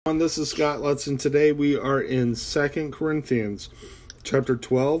This is Scott Lutz, and today we are in 2 Corinthians chapter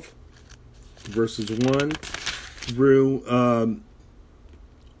 12, verses 1 through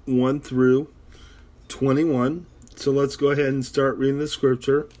 21. So let's go ahead and start reading the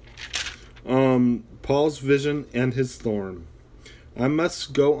scripture. Paul's vision and his thorn. I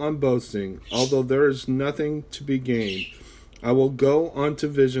must go on boasting, although there is nothing to be gained. I will go on to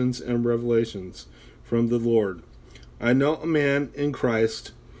visions and revelations from the Lord. I know a man in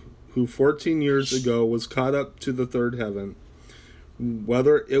Christ who 14 years ago was caught up to the third heaven.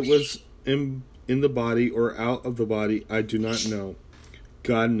 Whether it was in the body or out of the body, I do not know.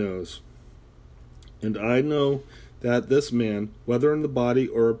 God knows. And I know that this man, whether in the body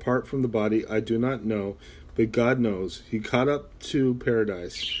or apart from the body, I do not know, but God knows. He caught up to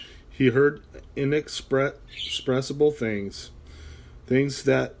paradise. He heard inexpressible things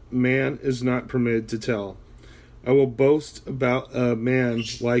that man is not permitted to tell. I will boast about a man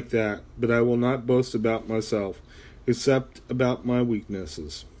like that, but I will not boast about myself, except about my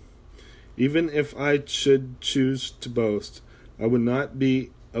weaknesses. Even if I should choose to boast, I would not be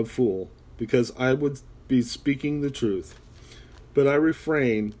a fool, because I would be speaking the truth. But I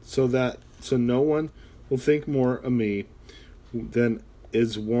refrain so no one will think more of me than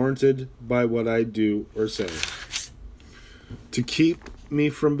is warranted by what I do or say. To keep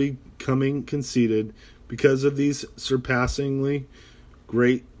me from becoming conceited, because of these surpassingly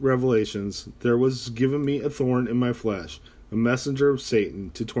great revelations, there was given me a thorn in my flesh, a messenger of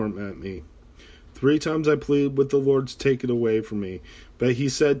Satan to torment me. 3 times I pleaded with the Lord to take it away from me, but he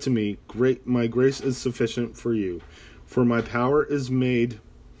said to me, My grace is sufficient for you, for my power is made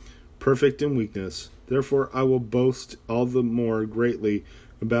perfect in weakness. Therefore I will boast all the more greatly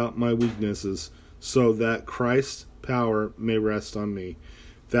about my weaknesses, so that Christ's power may rest on me.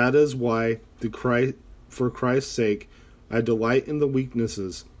 That is why for Christ's sake, I delight in the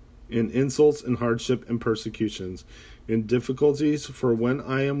weaknesses, in insults and hardship and persecutions, in difficulties, for when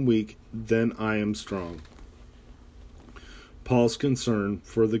I am weak, then I am strong. Paul's concern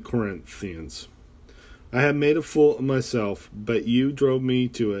for the Corinthians. I have made a fool of myself, but you drove me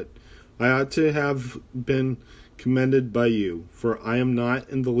to it. I ought to have been commended by you, for I am not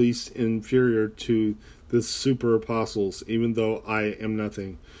in the least inferior to the super apostles, even though I am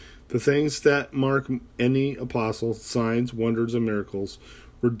nothing. The things that mark any apostle, signs, wonders, and miracles,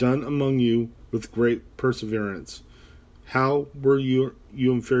 were done among you with great perseverance. How were you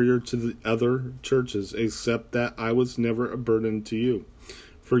inferior to the other churches, except that I was never a burden to you?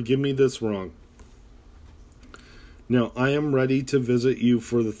 Forgive me this wrong. Now I am ready to visit you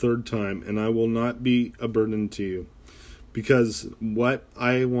for the 3rd time, and I will not be a burden to you, because what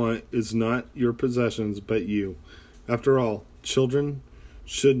I want is not your possessions, but you. After all, children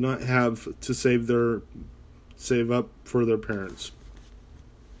should not have to save up for their parents,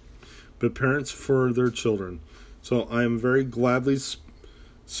 but parents for their children. So I am very gladly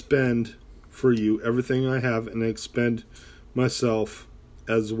spend for you everything I have, and expend myself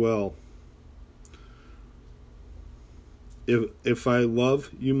as well. If I love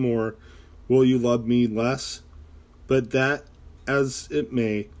you more, will you love me less? But that as it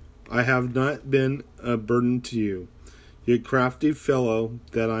may, I have not been a burden to you. Yet crafty fellow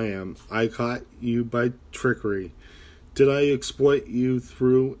that I am, I caught you by trickery. Did I exploit you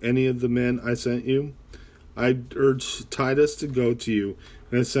through any of the men I sent you? I urged Titus to go to you,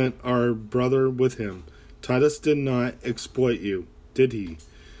 and I sent our brother with him. Titus did not exploit you, did he?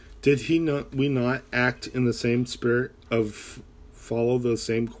 Did we not act in the same spirit of follow the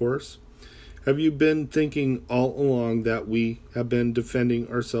same course? Have you been thinking all along that we have been defending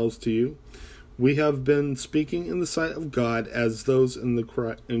ourselves to you? We have been speaking in the sight of God as those in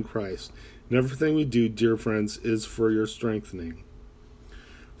Christ. And everything we do, dear friends, is for your strengthening.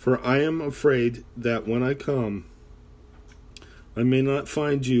 For I am afraid that when I come, I may not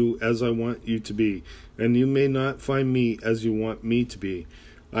find you as I want you to be, and you may not find me as you want me to be.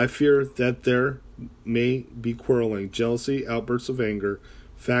 I fear that there may be quarreling, jealousy, outbursts of anger,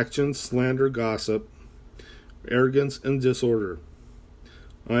 factions, slander, gossip, arrogance, and disorder.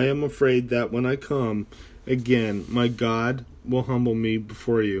 I am afraid that when I come again, my God will humble me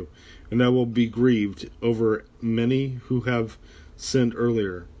before you, and I will be grieved over many who have sinned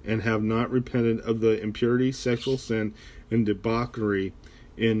earlier, and have not repented of the impurity, sexual sin, and debauchery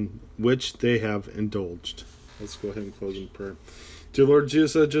in which they have indulged. Let's go ahead and close in prayer. Dear Lord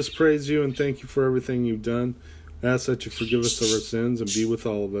Jesus, I just praise you and thank you for everything you've done. I ask that you forgive us of our sins and be with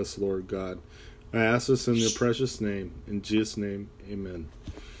all of us, Lord God. I ask this in your precious name. In Jesus' name, amen.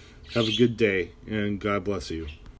 Have a good day, and God bless you.